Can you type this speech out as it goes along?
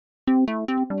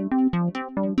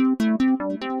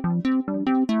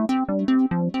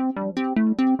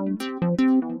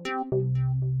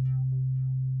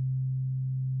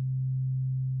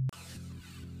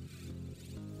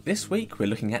This week we're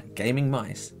looking at gaming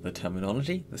mice, the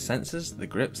terminology, the sensors, the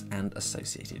grips and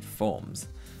associated forms.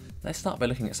 Let's start by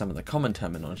looking at some of the common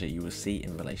terminology you will see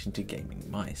in relation to gaming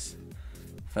mice.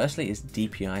 Firstly is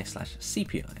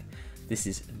DPI/CPI. This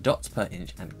is dots per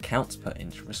inch and counts per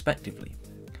inch respectively.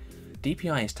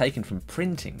 DPI is taken from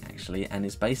printing actually and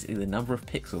is basically the number of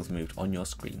pixels moved on your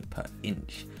screen per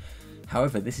inch.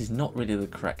 However, this is not really the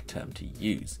correct term to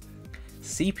use.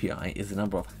 CPI is the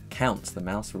number of counts the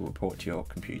mouse will report to your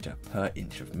computer per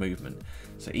inch of movement.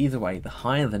 So either way, the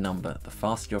higher the number, the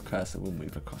faster your cursor will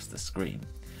move across the screen.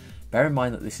 Bear in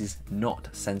mind that this is not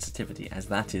sensitivity, as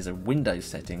that is a Windows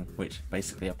setting which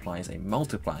basically applies a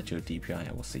multiplier to your DPI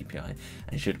or CPI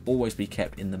and should always be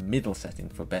kept in the middle setting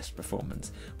for best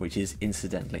performance, which is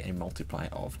incidentally a multiplier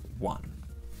of 1.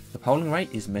 The polling rate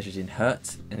is measured in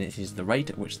Hertz, and it is the rate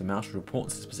at which the mouse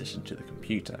reports its position to the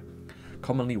computer.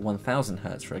 Commonly 1000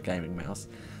 Hz for a gaming mouse,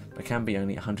 but can be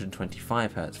only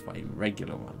 125 Hz for a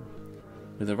regular one.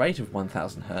 With a rate of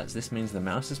 1000 Hz, this means the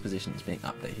mouse's position is being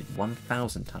updated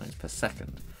 1000 times per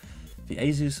second. The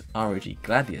Asus ROG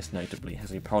Gladius notably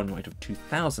has a polling rate of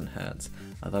 2000 Hz,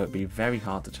 although it would be very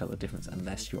hard to tell the difference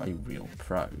unless you're a real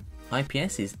pro.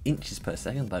 IPS is inches per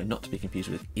second, though not to be confused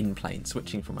with in-plane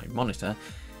switching from a monitor,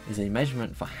 is a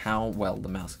measurement for how well the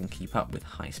mouse can keep up with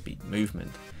high-speed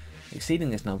movement. Exceeding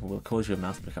this number will cause your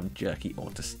mouse to become jerky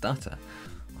or to stutter.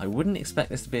 I wouldn't expect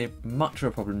this to be much of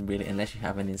a problem really unless you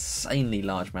have an insanely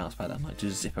large mousepad and like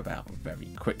to zip about very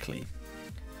quickly.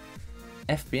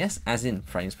 FPS, as in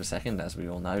frames per second as we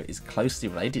all know, is closely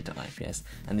related to IPS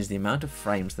and is the amount of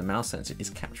frames the mouse sensor is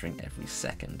capturing every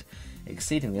second.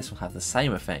 Exceeding this will have the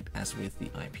same effect as with the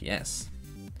IPS.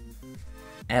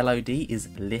 LOD is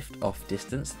lift off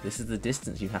distance. This is the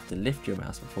distance you have to lift your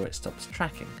mouse before it stops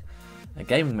tracking. A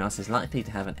gaming mouse is likely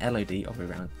to have an LOD of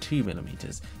around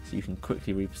 2mm, so you can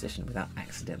quickly reposition without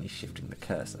accidentally shifting the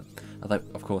cursor, although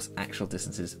of course actual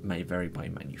distances may vary by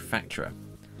manufacturer.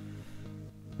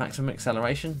 Maximum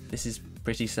acceleration, this is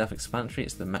pretty self-explanatory.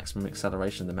 It's the maximum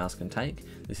acceleration the mouse can take.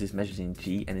 This is measured in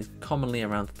G and is commonly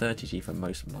around 30G for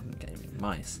most modern gaming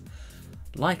mice.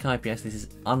 Like IPS, this is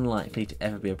unlikely to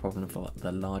ever be a problem for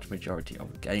the large majority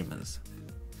of gamers.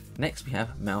 Next we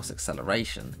have mouse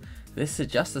acceleration. This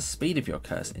adjusts the speed of your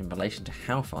cursor in relation to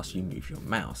how fast you move your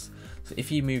mouse. So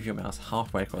if you move your mouse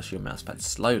halfway across your mousepad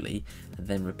slowly and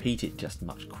then repeat it just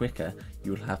much quicker,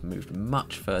 you will have moved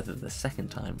much further the second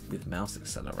time with mouse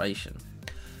acceleration.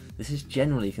 This is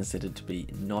generally considered to be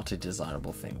not a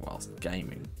desirable thing whilst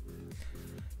gaming.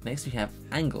 Next we have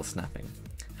angle snapping.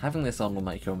 Having this on will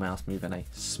make your mouse move in a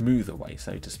smoother way,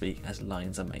 so to speak, as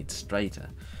lines are made straighter.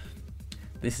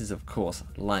 This is of course,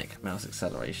 like mouse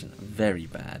acceleration, very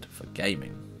bad for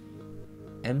gaming.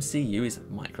 MCU is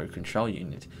microcontrol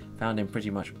unit, found in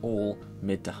pretty much all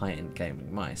mid to high end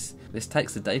gaming mice. This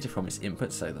takes the data from its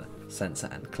input, so the sensor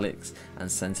and clicks,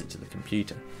 and sends it to the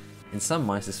computer. In some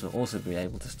mice this will also be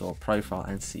able to store profile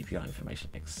and CPI information,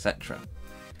 etc.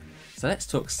 So let's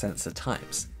talk sensor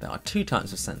types. There are two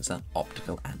types of sensor,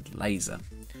 optical and laser.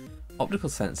 Optical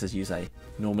sensors use a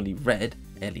normally red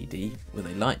LED with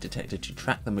a light detector to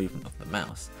track the movement of the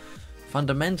mouse.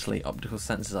 Fundamentally, optical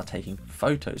sensors are taking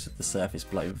photos of the surface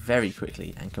below very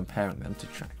quickly and comparing them to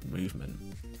track movement.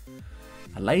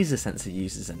 A laser sensor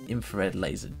uses an infrared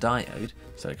laser diode,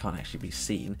 so it can't actually be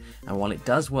seen, and while it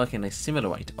does work in a similar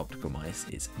way to optical mice,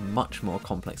 it's much more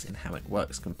complex in how it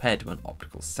works compared to an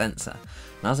optical sensor.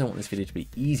 And as I want this video to be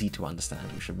easy to understand,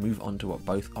 we should move on to what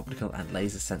both optical and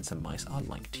laser sensor mice are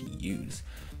like to use.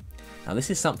 Now this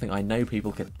is something I know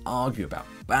people can argue about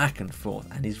back and forth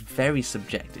and is very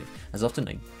subjective, as often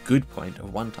a good point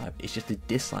of one type is just a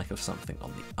dislike of something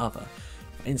on the other.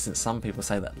 For instance, some people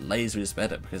say that laser is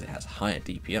better because it has higher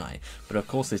DPI, but of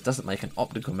course this doesn't make an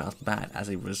optical mouse bad as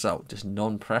a result, just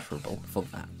non-preferable for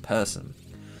that person.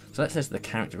 So let's list the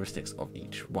characteristics of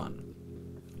each one.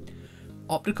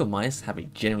 Optical mice have a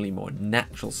generally more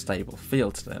natural, stable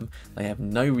feel to them. They have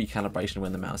no recalibration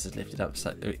when the mouse is lifted up,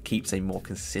 so it keeps a more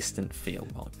consistent feel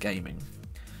while gaming.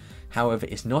 However,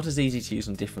 it's not as easy to use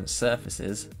on different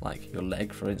surfaces, like your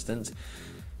leg for instance,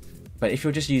 but if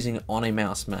you're just using it on a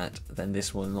mouse mat, then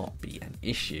this will not be an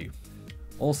issue.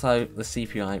 Also, the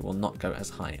CPI will not go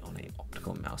as high on an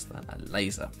optical mouse than a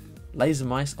laser. Laser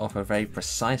mice offer very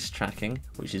precise tracking,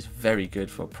 which is very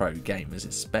good for pro gamers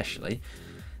especially.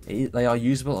 They are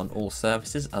usable on all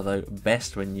surfaces, although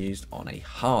best when used on a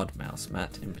hard mouse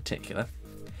mat in particular.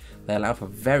 They allow for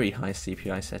very high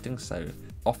CPI settings, so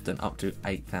often up to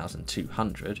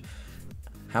 8200.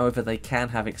 However, they can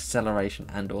have acceleration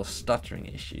and or stuttering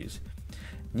issues.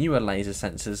 Newer laser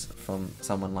sensors from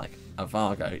someone like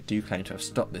Avago do claim to have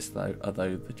stopped this though,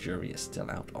 although the jury is still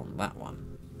out on that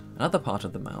one. Another part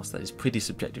of the mouse that is pretty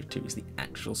subjective too is the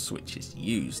actual switches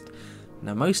used.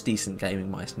 Now most decent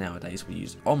gaming mice nowadays will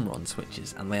use Omron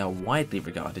switches, and they are widely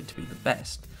regarded to be the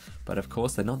best, but of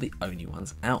course they're not the only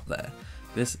ones out there.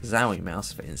 This Zowie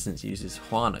mouse for instance uses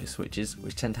Huano switches,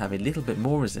 which tend to have a little bit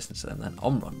more resistance to them than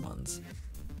Omron ones.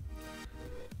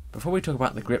 Before we talk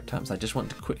about the grip terms, I just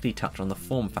want to quickly touch on the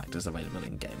form factors available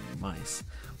in gaming mice.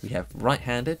 We have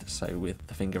right-handed, so with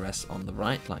the finger rests on the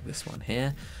right like this one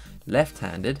here,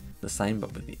 left-handed, the same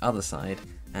but with the other side,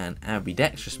 and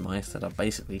ambidextrous mice that are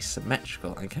basically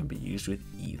symmetrical and can be used with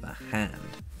either hand.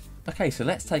 Okay, so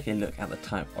let's take a look at the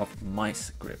type of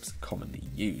mice grips commonly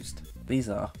used. These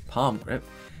are palm grip.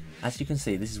 As you can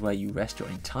see, this is where you rest your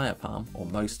entire palm, or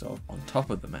most of, on top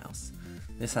of the mouse.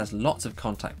 This has lots of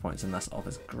contact points and thus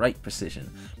offers great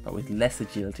precision, but with less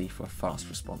agility for fast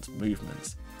response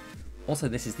movements. Also,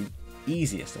 this is the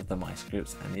easiest of the mice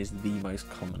grips and is the most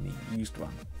commonly used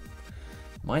one.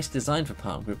 Mice designed for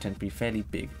palm grip tend to be fairly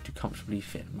big to comfortably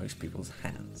fit most people's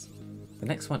hands. The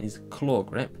next one is claw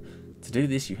grip. To do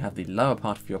this, you have the lower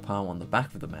part of your palm on the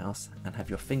back of the mouse and have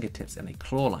your fingertips in a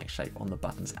claw-like shape on the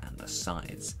buttons and the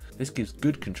sides. This gives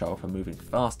good control for moving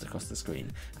fast across the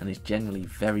screen and is generally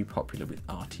very popular with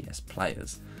RTS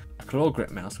players. A claw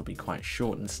grip mouse will be quite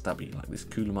short and stubby like this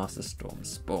Cooler Master Storm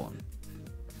Spawn.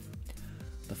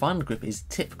 The final grip is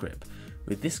tip grip.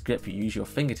 With this grip you use your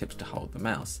fingertips to hold the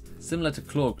mouse, similar to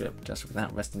claw grip just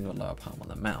without resting your lower palm on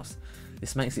the mouse.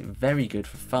 This makes it very good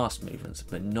for fast movements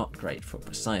but not great for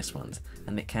precise ones,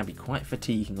 and it can be quite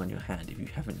fatiguing on your hand if you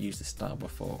haven't used this style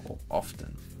before or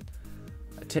often.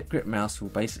 A tip grip mouse will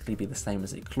basically be the same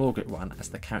as a claw grip one, as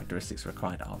the characteristics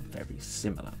required are very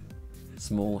similar.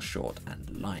 Small, short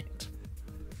and light.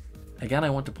 Again,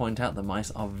 I want to point out that mice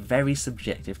are very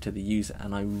subjective to the user,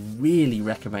 and I really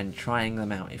recommend trying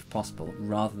them out if possible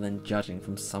rather than judging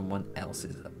from someone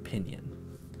else's opinion.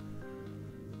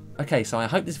 Okay, so I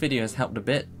hope this video has helped a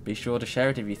bit. Be sure to share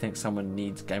it if you think someone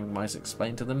needs gaming mice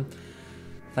explained to them.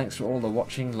 Thanks for all the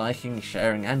watching, liking,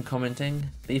 sharing and commenting.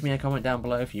 Leave me a comment down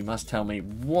below if you must tell me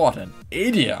what an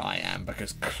idiot I am,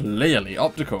 because clearly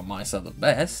optical mice are the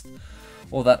best.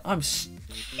 Or that I'm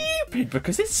stupid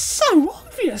because it's so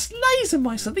obvious laser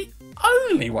mice are the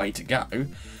only way to go.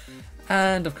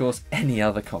 And of course any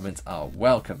other comments are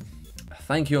welcome.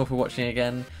 Thank you all for watching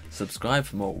again, subscribe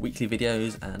for more weekly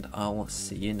videos and I'll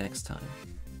see you next time.